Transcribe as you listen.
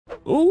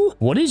Ooh,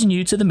 what is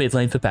new to the mid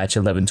lane for patch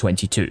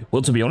 11.22?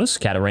 Well, to be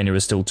honest, Katarina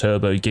is still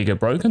turbo giga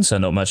broken, so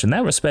not much in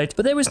that respect,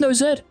 but there is no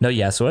Zed, no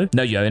Yasuo,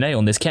 no Yone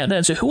on this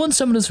countdown, so who on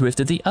Summoner's Rift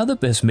are the other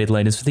best mid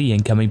laners for the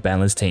incoming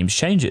balance team's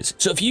changes?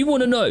 So if you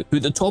want to know who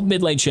the top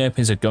mid lane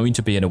champions are going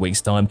to be in a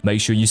week's time, make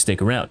sure you stick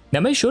around.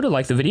 Now make sure to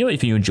like the video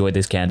if you enjoyed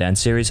this countdown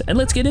series, and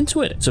let's get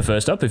into it. So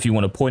first up, if you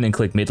want a point and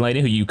click mid laner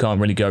who you can't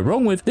really go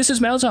wrong with, this is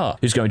Malzahar,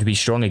 who's going to be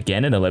strong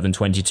again in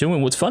 11.22,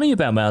 and what's funny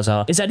about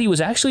Malzahar is that he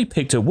was actually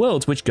picked at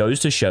Worlds, which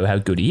goes to show how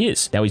good he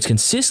is. Now he's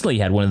consistently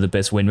had one of the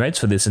best win rates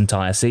for this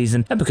entire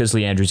season, and because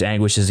Liandry's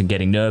Anguish isn't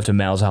getting nerfed and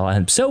Malzahar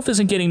himself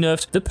isn't getting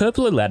nerfed, the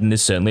purple Aladdin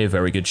is certainly a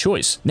very good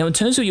choice. Now in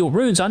terms of your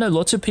runes, I know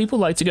lots of people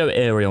like to go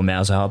aerial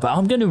Malzahar, but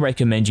I'm going to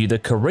recommend you the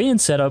Korean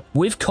setup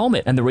with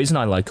Comet, and the reason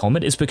I like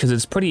Comet is because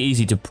it's pretty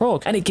easy to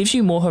proc, and it gives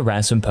you more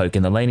harass and poke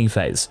in the laning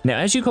phase. Now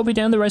as you copy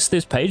down the rest of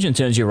this page, in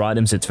terms of your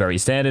items, it's very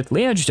standard: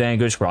 Liandry's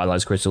Anguish,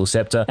 Rylai's Crystal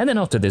Scepter, and then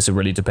after this it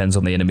really depends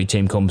on the enemy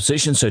team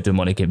composition, so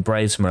Demonic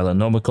Embrace,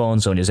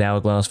 Morellonomicon, Sonya's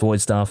Hourglass,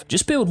 Void Staff.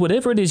 Just build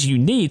whatever it is you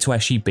need to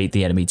actually beat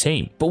the enemy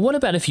team. But what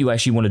about if you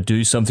actually want to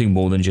do something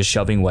more than just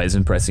shoving waves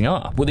and pressing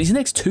R? Well, these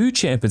next two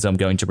champions I'm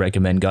going to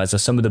recommend, guys, are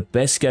some of the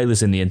best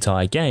scalers in the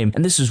entire game,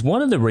 and this is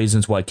one of the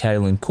reasons why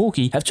Kayle and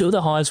Corki have two of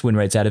the highest win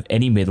rates out of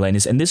any mid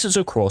laners, and this is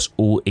across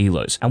all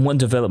elos. And one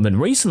development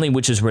recently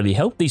which has really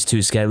helped these two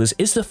scalers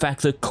is the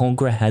fact that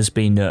Conqueror has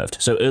been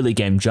nerfed. So early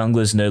game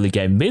junglers and early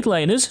game mid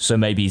laners, so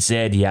maybe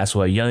Zed,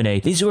 Yasuo, Yone,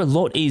 these are a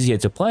lot easier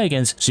to play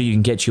against, so you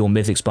can get your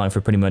mythic spine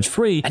for pretty much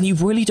free, and you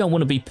really don't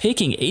want to be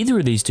picking either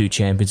of these two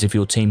champions if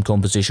your team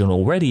composition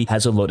already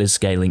has a lot of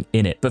scaling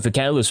in it. But for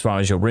Kayle, as far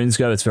as your runes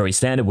go, it's very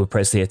standard with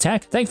press the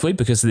attack. Thankfully,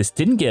 because this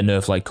didn't get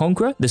nerfed like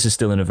Conqueror, this is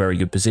still in a very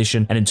good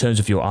position, and in terms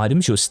of your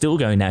items, you're still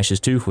going Nash's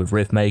Tooth with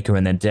Riftmaker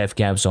and then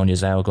Deathcap,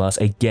 Sonya's Hourglass.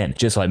 Again,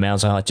 just like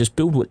Malzahar, just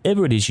build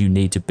whatever it is you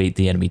need to beat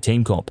the enemy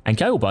team comp. And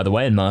Kayle, by the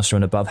way, in Master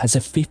and above, has a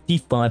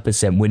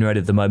 55% win rate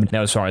at the moment.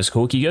 Now as far as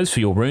Corki goes, for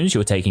your runes,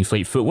 you're taking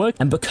Fleet Footwork,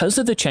 and because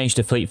of the change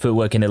to Fleet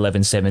Footwork in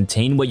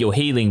 11.17, where you're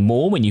healing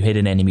more when you hit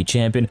an enemy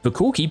champion, for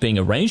Corki being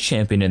a ranged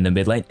champion in the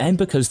mid lane, and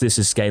because this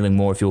is scaling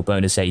more of your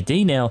bonus AD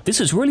now, this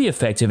is really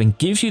effective and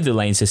gives you the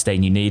lane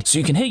sustain you need, so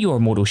you can hit your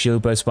Immortal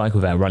Shield Burst spike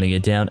without running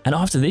it down, and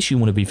after this you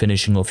want to be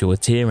finishing off your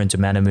tier into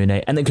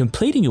Manamune, and then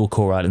completing your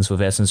core items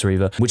with Essence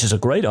Reaver, which is a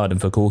great item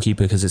for Corki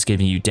because it's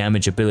giving you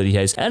damage, ability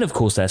haste, and of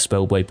course that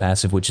Spellblade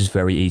passive, which is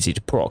very easy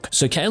to proc.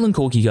 So Kayle and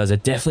Corki, guys, are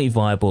definitely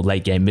viable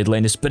late game mid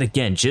laners, but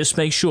again, just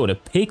make sure to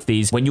pick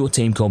these when your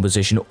team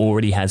composition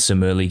already has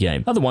some early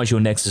game. Otherwise, your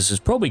Nexus is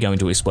probably going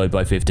to explode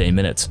by 15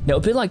 minutes. Now, a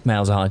bit like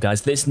Malzahar,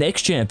 guys, this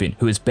next champion,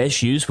 who is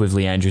best used with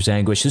Liandry's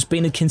Anguish, has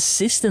been a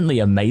consistently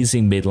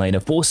amazing mid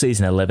laner for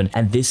Season 11,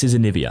 and this is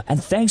Anivia.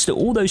 And thanks to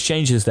all those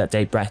changes that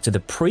date back to the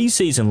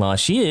pre-season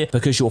last year,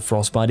 because your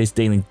Frostbite is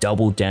dealing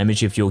double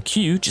damage if your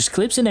Q just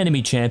clips an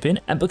enemy champion,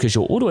 and because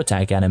your auto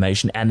attack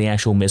animation and the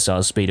actual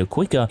missile speed are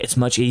quicker, it's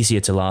much easier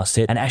to last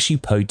hit and actually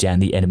poke down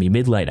the enemy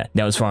mid laner.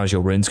 Now, as far as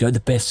your runes go, the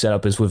best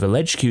setup is with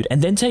Electrocute,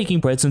 and then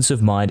taking Presence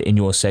of Mind in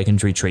your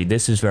secondary tree.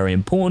 This is very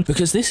important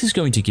because this is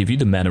going to give you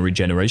the mana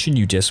regeneration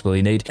you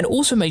desperately need, and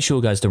also make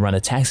sure, guys, to run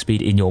attack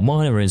speed in your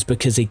mana runes,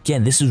 because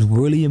again, this is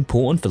really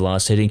important for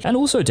last hitting and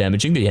also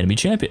damaging the enemy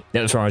champion.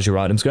 Now, as far as your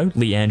items go,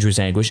 Liandry's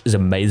Anguish is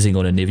amazing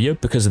on Anivia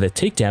because of the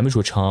tick damage,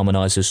 which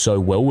harmonizes so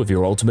well with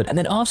your ultimate, and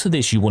then after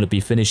this, you want to be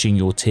finishing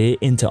your tier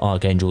into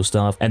Archangel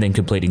Staff, and then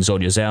completing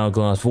Sonya's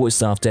Hourglass, Void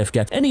Staff,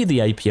 Deathcap, any of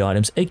the AP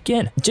items.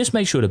 Again, just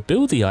make sure to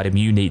build the item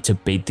you need to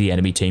beat the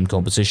enemy team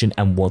composition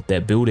and what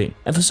they're building.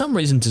 And for some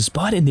reason,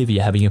 despite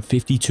Anivia having a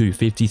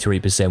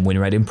 52-53% win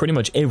rate in pretty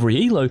much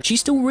every elo, she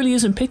still really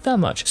isn't picked that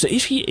much. So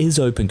if she is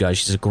open, guys,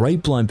 she's a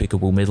great blind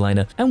pickable mid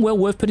laner and well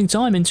worth putting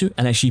time into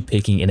and actually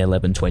picking in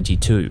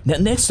 11.22. Now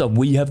next up,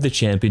 we have the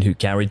champion who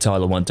carried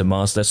Tyler 1 to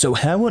Master, so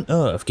how on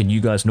earth can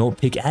you guys not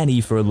pick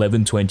Annie for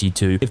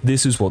 11.22 if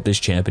this is what this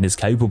champion is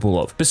capable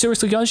of? But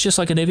seriously, guys, just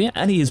like Anivia,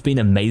 Annie has been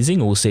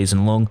amazing all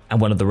season long,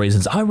 and one of the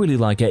reasons I really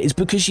like her is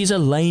because she's a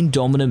lane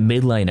dominant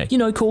mid laner. You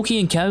know, Corki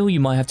and Kayle, you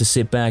might have to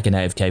sit back and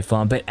AFK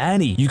farm, but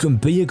Annie, you can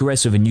be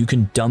aggressive and you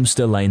can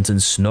dumpster lanes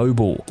and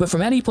snowball. But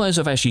from Annie players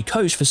I've actually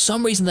coached, for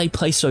some reason they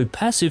play so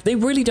passive, they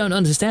really don't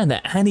understand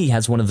that Annie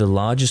has one of the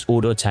largest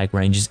auto attack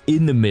ranges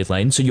in the mid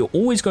lane, so you're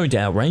always going to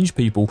outrange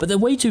people, but they're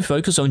way too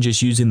focused on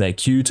just using their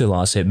Q to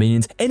last hit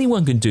minions.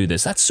 Anyone can do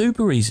this, that's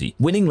super easy.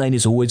 Winning lane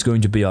is always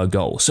going to be our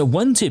goal, so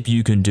one tip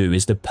you can do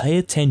is to pay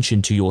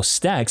attention to your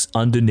stacks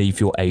underneath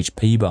your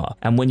HP bar.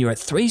 And when you're at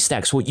 3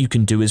 stacks, what you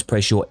can do is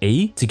press your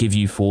E to give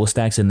you 4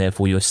 stacks and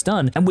therefore your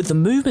stun, and with the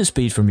movement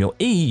speed from your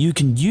E, you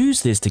can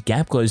use this to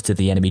gap close to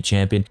the enemy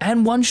champion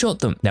and one-shot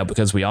them. Now,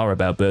 because we are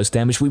about burst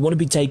damage, we want to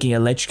be taking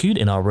Electrocute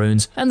in our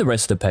runes, and the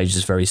rest of the page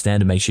is very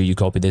standard. Make sure you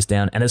copy this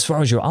down. And as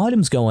far as your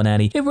items go on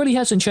Annie, it really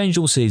hasn't changed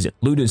all season.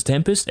 Luden's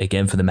Tempest,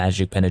 again for the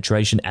magic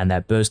penetration and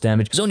that burst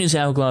damage. Sonya's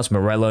Hourglass,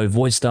 Morello,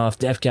 Void Staff,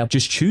 Deathcap.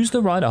 Just choose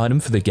the right item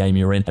for the game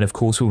you're in, and of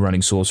course we're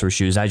running Sorcerer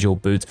Shoes as your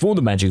boots for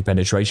the magic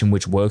penetration,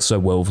 which works so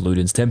well with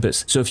Luden's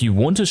Tempest. So if you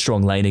want a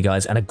strong laner,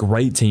 guys, and a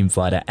great team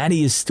fighter,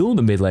 Annie is still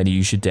the mid laner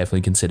you should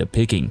definitely consider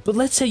picking. But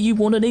let's say you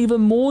want an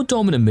even more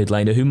dominant mid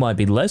laner who might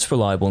be less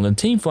reliable and in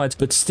team fights,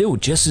 but still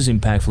just as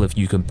impactful if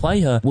you can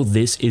play her, well,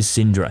 this is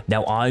Syndra.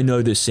 Now, I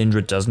know that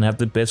Syndra doesn't have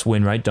the best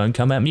win rate, don't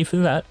come at me for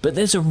that, but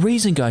there's a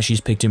reason, guys,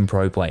 she's picked in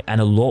pro play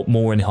and a lot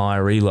more in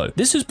higher elo.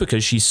 This is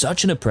because she's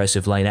such an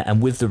oppressive laner,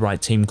 and with the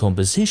right team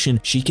composition,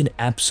 she can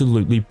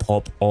absolutely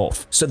pop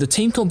off. So the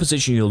team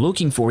composition you're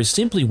looking for is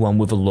simply one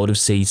with a lot of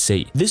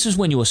CC. This is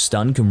when your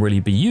stun can really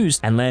be used,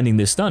 and landing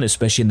this stun,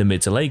 especially in the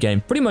mid to late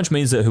game, pretty much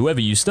means that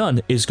whoever you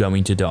stun is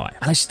going to die.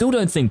 And I still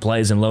don't think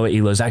players in lower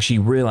elos actually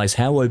realize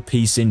how OP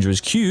Syndra's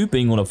Q,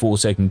 being on a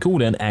 4-second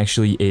cooldown,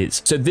 actually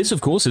is. So this,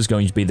 of course, is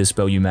going to be the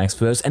spell you max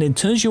first, and in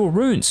turns your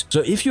runes.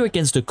 So if you're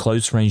against a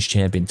close range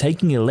champion,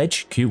 taking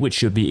Electric Q, which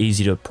should be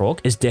easy to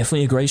proc, is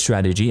definitely a great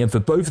strategy. And for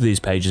both of these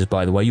pages,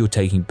 by the way, you're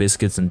taking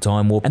Biscuits and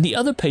Time Warp, and the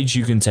other page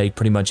you can take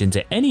pretty much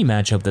into any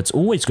matchup that's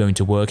always going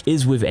to work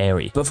is with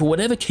Aerie. But for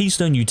whatever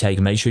keystone you take,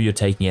 make sure you're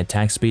taking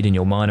attack speed in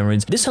your minor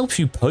runes. This helps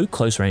you poke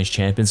close range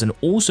champions and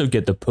also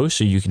get the push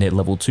so you can hit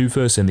level 2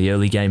 first in the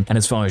early game. And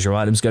as far as your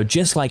items go,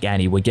 just like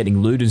Annie, we're getting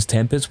Luden's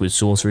Tempest with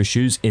Sorcerer's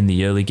Shoes in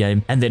the early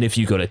game. And then if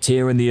you got a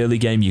tier in the early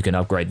game, you can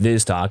upgrade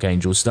this to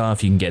Archangel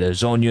Staff, you can get a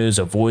Zonya's,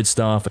 a Void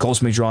Staff, a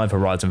Cosmic Drive,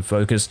 Horizon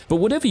Focus. But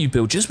whatever you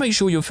build, just make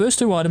sure your first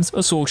 2 items are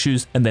Sorc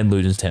Shoes and then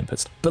Luden's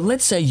Tempest. But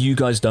let's say you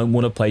guys don't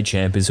want to play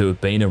champions who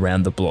have been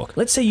around the block.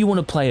 Let's say you want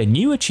to play a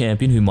newer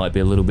champion who might be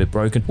a little bit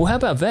broken. Well, how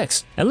about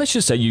Vex? And let's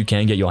just say you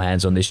can get your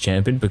hands on this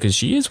champion because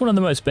she is one of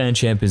the most banned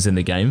champions in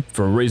the game.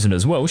 For a reason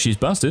as well, she's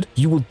busted.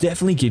 You will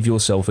definitely give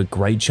yourself a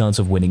great chance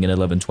of winning in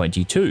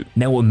 11-22.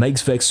 Now, what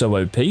makes Vex so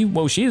OP?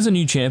 Well, she is a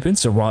new champion,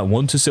 so Riot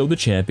want to sell the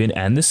champion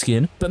and the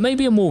skin, but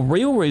maybe a more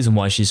real reason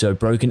why she's so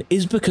broken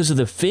is because of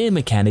the fear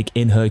mechanic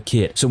in her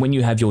kit. So when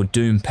you have your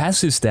Doom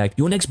passive stack,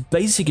 your next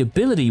basic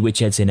ability, which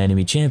hits an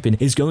enemy champion,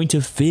 is going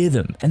to fear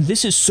them. And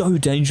this is so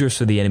dangerous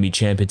for the enemy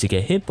champion to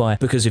get hit by,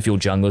 because if your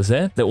jungler's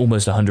there, they're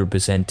almost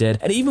 100% dead.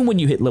 And even when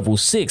you hit level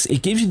 6,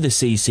 it gives you the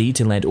CC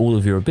to land all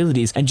of your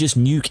abilities and just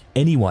nuke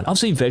anyone. I've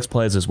seen Vex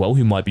players as well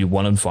who might be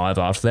 1-5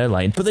 after their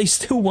lane, but they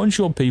still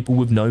one-shot people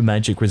with no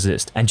magic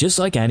resist. And just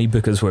like Annie,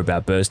 because we're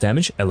about burst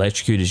damage,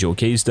 Electrocute is your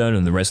keystone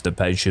and the rest of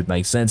the page should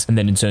make sense. And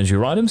then in terms of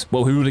your items,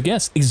 well, who would have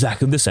guessed?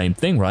 Exactly the same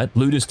thing, right?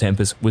 Luden's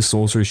Tempest with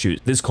Sorcerer's Shoes.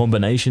 This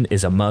combination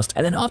is a must.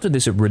 And then after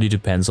this, it really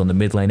depends on the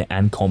mid lane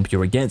and comp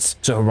you're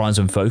against. So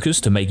Horizon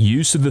Focus to make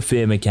use of the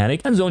fear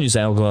mechanic, and Zonya's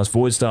Hourglass,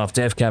 Void Staff,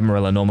 Death Cab,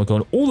 Morella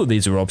Nomicon, all of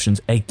these are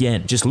options.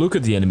 Again, just look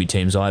at the enemy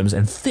team's items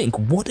and think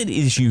what it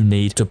is you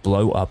need to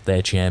blow up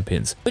their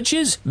champions. But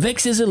Chiz,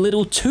 Vex is a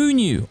little too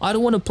new. I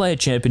don't want to play a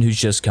champion who's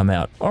just come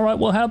out. Alright,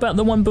 well, how about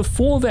the one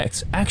before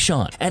Vex?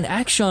 Akshan. And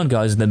Akshan,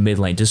 guys, in the mid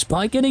lane,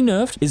 despite getting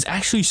nerfed, is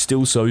actually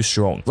still so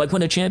strong. Like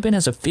when a champion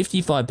has a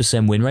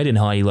 55% win rate in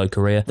high elo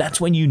career,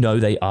 that's when you know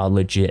they are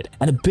legit.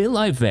 And a bit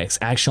like Vex,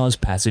 Akshan's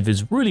passive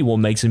is really what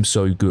makes him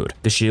so good.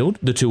 The shield,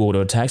 the 2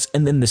 auto attacks,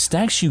 and then the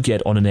stacks you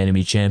get on an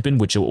enemy champion,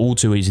 which are all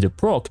too easy to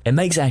proc, it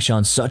makes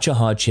Akshan such a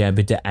hard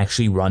champion to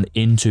actually run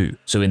into.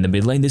 So in the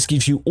mid lane, this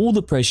gives you all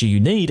the pressure you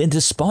need, and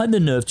despite the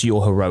nerf to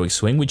your heroic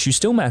swing, which you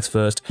still max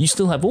first, you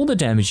still have all the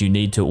damage you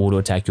need to auto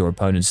attack your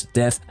opponents to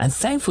death. And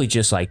thankfully,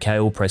 just like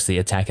Kayle, press the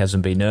attack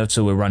hasn't been nerfed,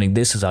 so we're running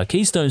this as our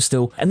keystone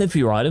still. And then for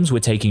your items, we're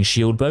taking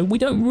Shield Bow. We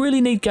don't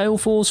really need Gale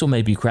Force or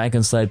maybe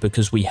Kraken Slade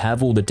because we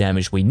have all the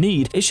damage we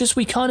need. It's just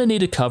we kind of need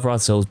to cover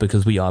ourselves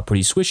because we are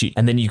pretty squishy.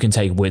 And then you can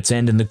take Wit's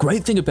End, and the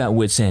great thing about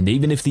Wit's End,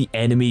 even if the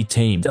enemy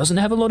team doesn't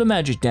have a lot of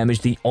magic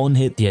damage, the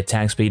on-hit, the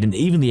attack speed, and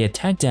even the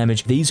attack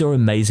damage, these are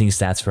amazing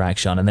stats for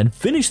Akshan. And then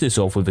finish this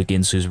off with a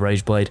Ginsu's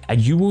Rage Blade,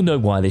 and you will know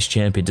why this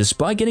champion,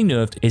 despite getting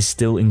nerfed, is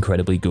still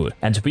incredibly good.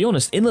 And to be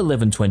honest, in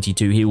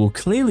 11-22, he will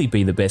clearly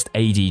be the best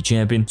AD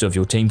champion, so if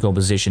your team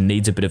composition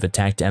needs a bit of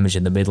attack damage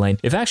in the mid lane,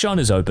 if Akshan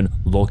is open,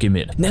 lock him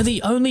in. Now,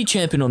 the only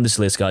champion on this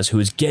list, guys, who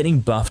is getting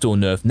buffed or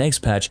nerfed next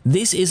patch,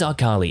 this is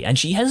Akali, and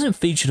she hasn't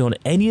featured on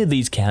any of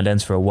these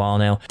countdowns for a while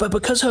now, but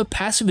because her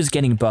passive is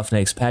getting buffed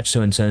next patch,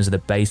 so in terms of the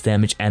base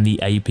damage and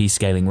the AP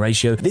scaling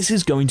ratio, this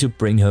is going to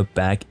bring her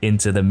back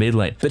into the mid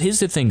lane. But here's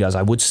the thing, guys,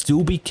 I would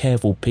still be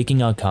careful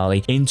picking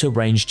Akali into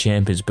ranged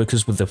champions,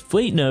 because with the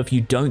fleet nerf,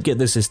 you don't get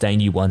the sustain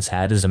you once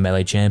had as a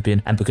melee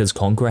champion, and because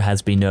Conqueror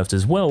has been nerfed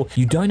as well,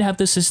 you don't have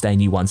the sustain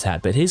you once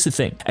had. But here's the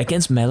thing,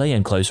 against melee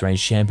and close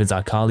range champions,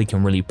 Akali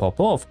can really pop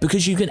off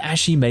because you can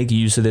actually make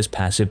use of this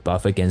passive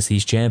buff against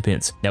these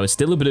champions. Now, it's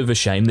still a bit of a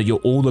shame that you're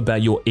all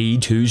about your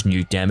E2's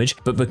nuke damage,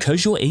 but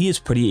because your E is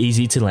pretty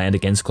easy to land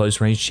against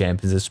close range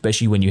champions,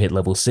 especially when you hit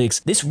level 6,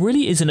 this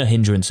really isn't a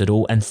hindrance at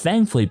all. And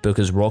thankfully,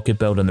 because Rocket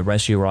Belt and the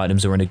rest of your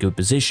items are in a good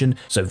position,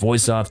 so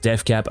Voice Staff,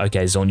 Death Cap,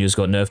 okay, Zonya's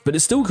got nerfed, but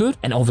it's still good,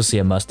 and obviously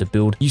a must to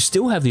build, you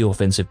still have the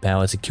offensive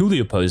power to kill the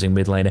opposing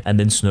mid laner and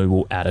then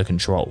snowball out of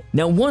control.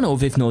 Now, one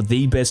of, if not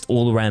the best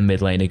all-around mid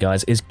laner,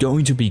 guys, is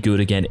going to be good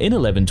again in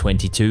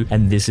 11-22,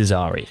 and this is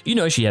Ahri. You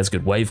know, she has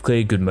good wave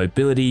clear, good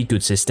mobility,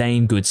 good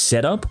sustain, good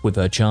setup with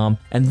her charm,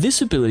 and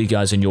this ability,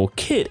 guys, in your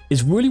kit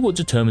is really what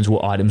determines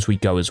what items we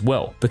go as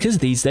well. Because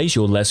these days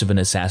you're less of an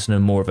assassin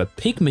and more of a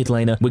pick mid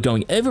laner, we're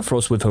going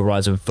Everfrost with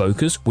Horizon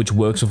Focus, which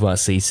works with our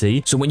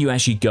CC, so when you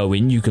actually go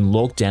in, you can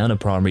lock down a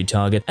primary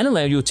target and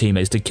allow your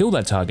teammates to kill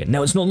that target.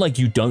 Now, it's not like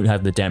you don't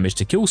have the damage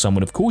to kill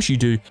someone, of course you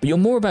do, but you're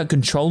more about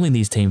controlling controlling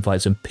these team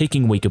fights and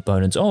picking weak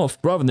opponents off,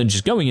 rather than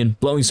just going in,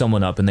 blowing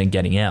someone up and then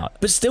getting out.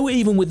 But still,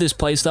 even with this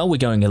playstyle, we're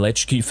going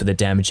Electrocute for the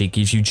damage it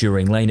gives you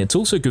during lane. It's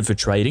also good for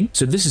trading,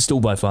 so this is still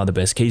by far the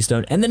best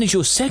keystone. And then as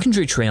your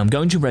secondary tree, I'm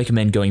going to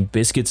recommend going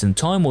Biscuits and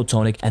Time or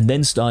Tonic, and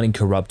then starting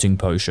Corrupting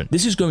Potion.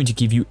 This is going to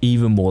give you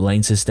even more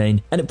lane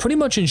sustain, and it pretty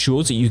much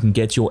ensures that you can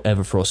get your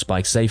Everfrost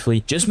spike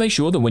safely. Just make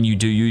sure that when you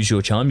do use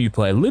your charm, you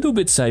play a little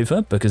bit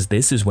safer, because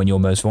this is when you're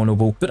most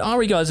vulnerable. But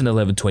Ahri, guys, in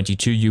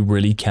 1122, you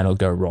really cannot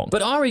go wrong.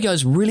 But Ahri,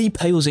 guys, really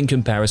pales in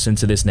comparison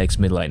to this next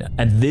mid laner,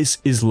 and this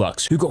is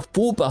Lux, who got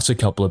 4 buffs a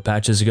couple of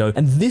patches ago,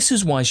 and this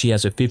is why she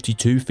has a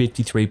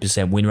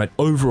 52-53% win rate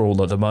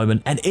overall at the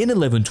moment. And in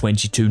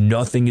 1122,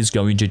 nothing is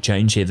going to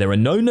change here. There are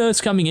no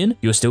nerfs coming in.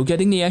 You're still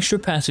getting the extra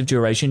passive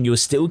duration, you're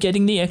still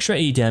getting the extra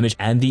E damage,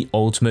 and the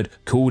ultimate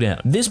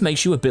cooldown. This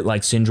makes you a bit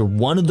like Syndra,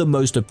 one of the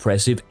most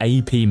oppressive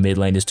AP mid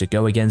laners to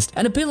go against,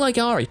 and a bit like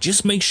Ahri.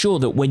 Just make sure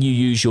that when you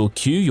use your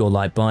Q, your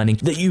light binding,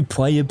 that you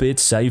play a bit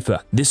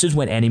safer. This is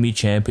when enemy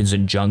champions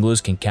and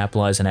junglers can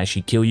capitalize and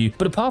actually kill you.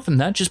 But apart from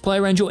that, just play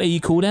around your E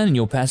cooldown and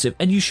your passive,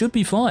 and you should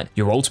be fine.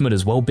 Your ultimate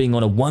as well being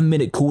on a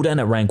 1-minute cooldown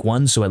at rank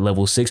 1, so at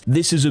level 6,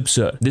 this is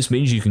absurd. This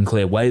means you can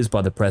clear waves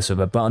by the press of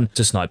a button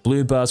to snipe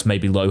blue buffs,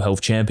 maybe low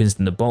health champions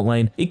in the bot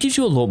lane. It gives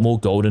you a lot more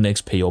golden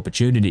XP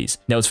opportunities.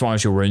 Now, as far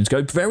as your runes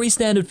go, very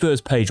standard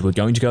first page, we're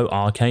going to go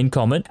Arcane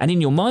Comet, and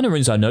in your minor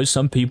runes, I know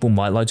some people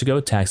might like to go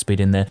attack speed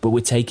in there, but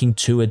we're taking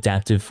 2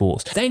 adaptive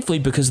force. Thankfully,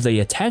 because of the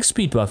attack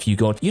speed buff you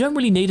got, you don't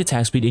really need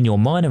attack speed in your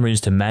minor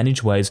runes to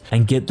manage waves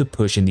and get the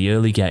push in the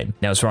early game.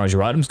 Now, as far as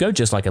your items go,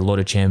 just like a lot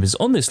of champions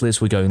on this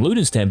list, we're going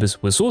Luden's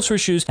Tempest with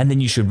Sorcerer's Shoes, and then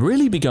you should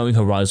really be going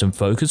Horizon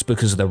Focus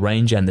because of the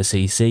range and the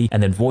CC,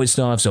 and then Void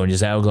Staff,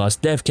 Zonya's Hourglass,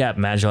 Death Cap,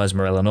 Magi's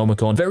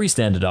Morellonomicon. Very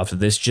standard after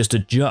this, just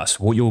adjust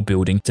what you're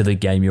building to the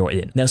game you're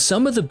in. Now,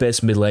 some of the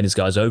best mid laners,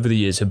 guys, over the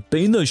years have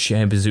been those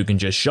champions who can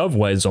just shove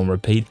waves on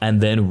repeat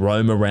and then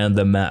roam around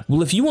the map.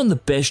 Well, if you want the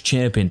best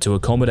champion to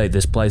accommodate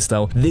this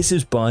playstyle, this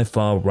is by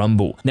far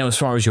Rumble. Now, as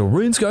far as your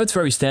runes go, it's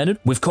very standard,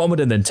 with Comet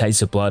and then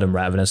Taste of Blood and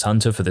Ravenous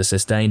Hunter for the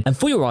sustain, and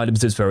for your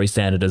items, it's very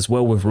standard as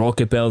well, with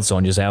Rocket Belt,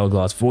 Zonya's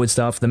Hourglass, Void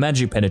Staff. The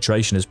Magic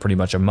Penetration is pretty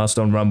much a must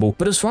on Rumble.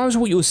 But as far as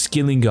what you're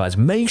skilling, guys,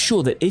 make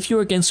sure that if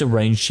you're against a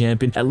ranged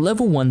champion, at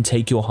level 1,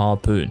 take your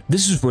Harpoon.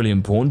 This is really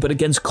important, but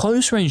against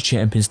close range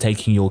champions,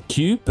 taking your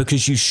Q,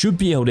 because you should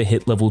be able to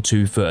hit level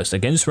 2 first.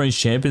 Against ranged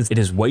champions, it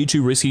is way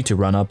too risky to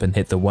run up and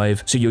hit the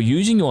wave, so you're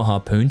using your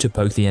Harpoon to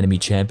poke the enemy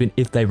champion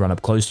if they run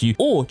up close to you,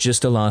 or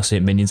just to last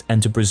hit minions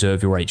and to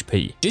preserve your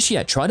HP. Just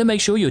yet, try to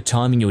make sure you're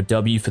timing your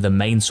W for the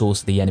main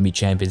source of the enemy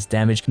champion's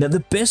damage. Now, the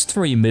best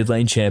 3 mid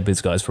lane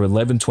champions, guys, for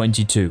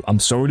 1122, I'm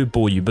sorry to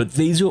bore you, but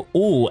these are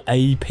all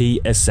AP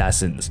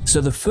assassins.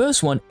 So the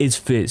first one is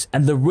Fizz,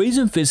 and the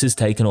reason Fizz has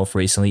taken off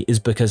recently is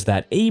because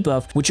that E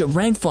buff, which at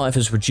rank 5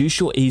 has reduced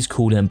your E's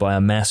cooldown by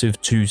a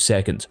massive 2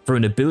 seconds, for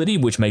an ability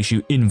which makes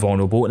you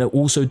invulnerable, and it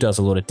also does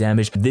a lot of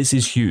damage. This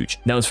is huge.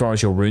 Now, as far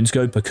as your runes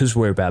go, because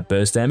we're about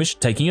burst damage,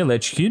 taking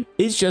Electrocute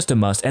is just a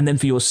must, and then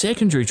for your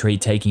secondary tree,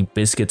 taking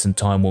Biscuits and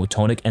Time War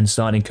Tonic and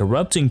starting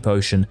Corrupting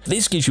Potion.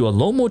 This gives you a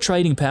lot more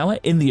trading power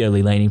in the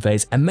early laning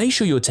phase, and make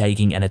sure you're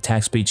taking an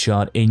attack speed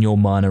shard in your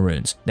minor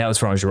runes. Now, as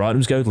far as your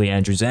items go,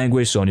 Leandri's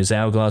Anguish, Sonya's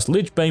Hourglass,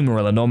 Lich Bane,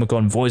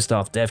 Morellonomicon, Void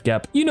Staff, Death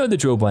Cap, you know the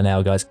drill by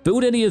now, guys.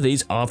 Build any of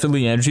these after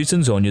Leandri's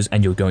and Zonya's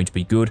and you're going to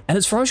be good. And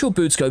as far as your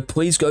boots go,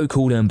 please go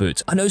cooldown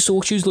boots. I know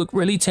Sorc Shoes look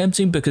really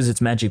tempting because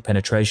it's magic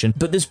penetration,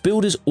 but this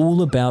build is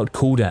all about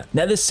cooldown.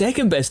 Now, the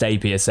second best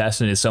AP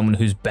assassin is someone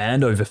who's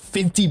banned over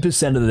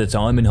 50% of the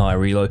time in high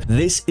reload.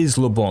 This is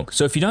LeBlanc.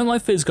 So if you don't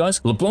like Fizz,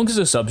 guys, LeBlanc as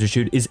a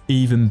substitute is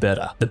even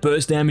better. The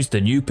burst damage,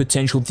 the new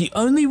potential, the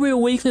only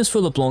real weakness for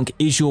LeBlanc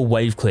is your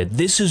wave clear.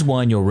 This is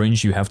why in your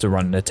runes you have to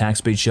run an attack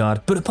speed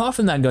shard. But apart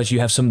from that, guys, you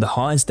have some of the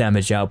highest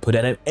damage output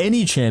out of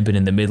any champion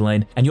in the mid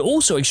lane, and you're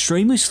also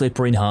extremely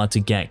slippery and hard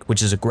to gank,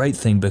 which is a great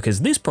thing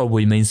because this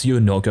probably means you're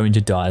not going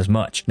to die as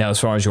much. Now, as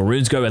far as your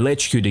runes go,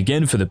 Electrocute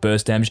again for the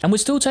burst damage, and we're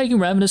still taking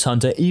Ravenous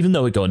Hunter even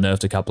though it got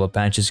nerfed a couple of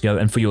patches ago,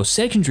 and for your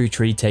secondary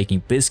tree,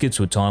 taking Biscuits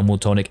with Time War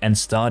Tonic and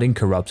starting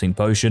Corrupting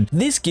Potion.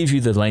 This gives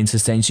you the lane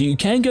sustain, so you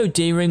can go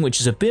D-Ring, which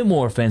is a bit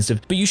more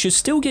offensive, but you should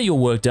still get your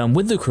work done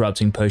with the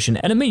Corrupting Potion,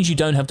 and it means you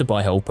don't have to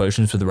buy health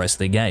potions for the rest of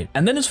the game.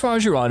 And then as far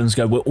as your items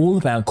go, we're all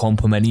about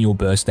complementing your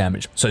burst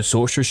damage. So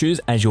Sorcerer's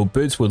Shoes as your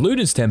boots with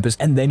Luden's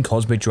Tempest, and then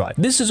Cosmic Drive.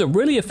 This is a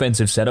really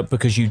offensive setup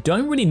because you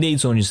don't really need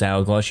Zonya's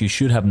Hourglass, you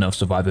should have enough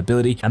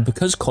survivability, and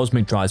because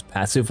Cosmic Drive's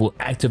passive will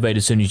activate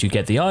as soon as you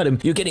get the item,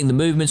 you're getting the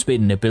movement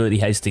speed and ability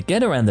haste to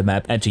get around the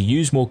map and to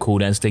use more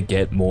cooldowns to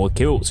get more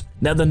kills.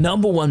 Now, the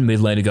number 1 mid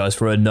laner, guys,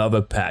 for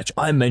another patch.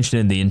 I mentioned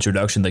in the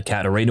introduction that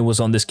Katarina was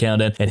on this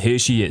countdown, and here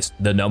she is,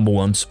 the number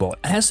 1 spot.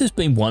 Has this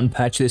been one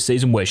patch this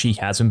season where she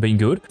hasn't been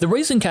good? The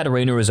reason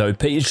Katarina is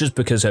OP is just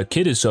because her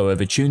kit is so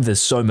overtuned,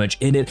 there's so much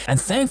in it, and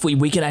thankfully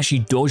we can actually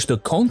dodge the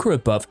Conqueror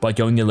buff by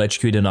going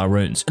Electrocute in our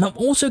runes. And I'm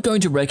also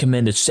going to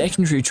recommend a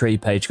secondary tree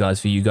page, guys,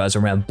 for you guys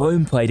around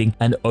Bone Plating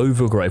and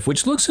Overgrowth,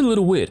 which looks a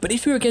little weird, but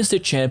if you're against a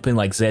champion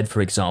like Zed,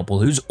 for example,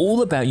 who's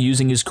all about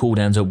using his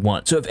cooldowns at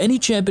once, so if any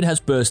champion has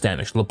burst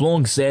damage,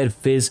 LeBlanc, Zed,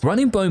 Fizz,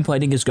 running Bone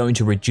Plating is going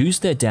to reduce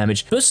their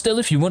damage, but But still,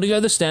 if you want to go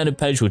the standard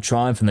page with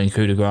Triumph and then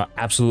coup de grace,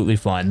 absolutely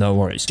fine, no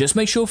worries. Just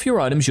make sure for your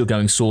items you're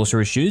going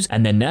Sorcerer's Shoes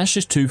and then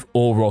Nash's Tooth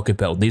or Rocket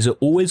Belt. These are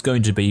always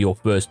going to be your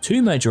first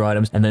 2 major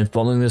items, and then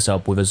following this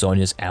up with a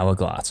Zhonya's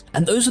Hourglass.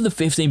 And those are the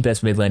 15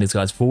 best mid laners,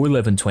 guys, for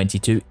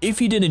 11.22. If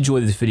you did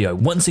enjoy this video,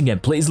 once again,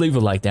 please leave a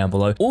like down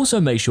below.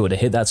 Also make sure to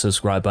hit that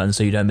subscribe button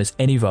so you don't miss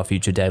any of our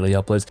future daily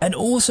uploads, and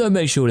also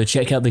make sure to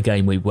check out the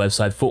GameLeap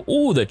website for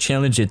all the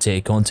challenger tier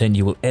content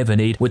you will ever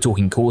need. We're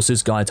talking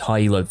courses, guides,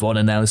 high elo VOD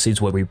analyses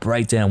where we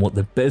break down what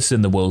the best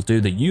in the world do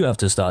that you have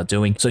to start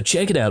doing. So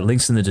check it out,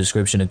 links in the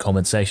description and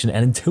comment section,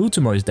 and until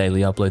tomorrow's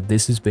daily upload,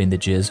 this has been the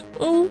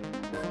Jizz.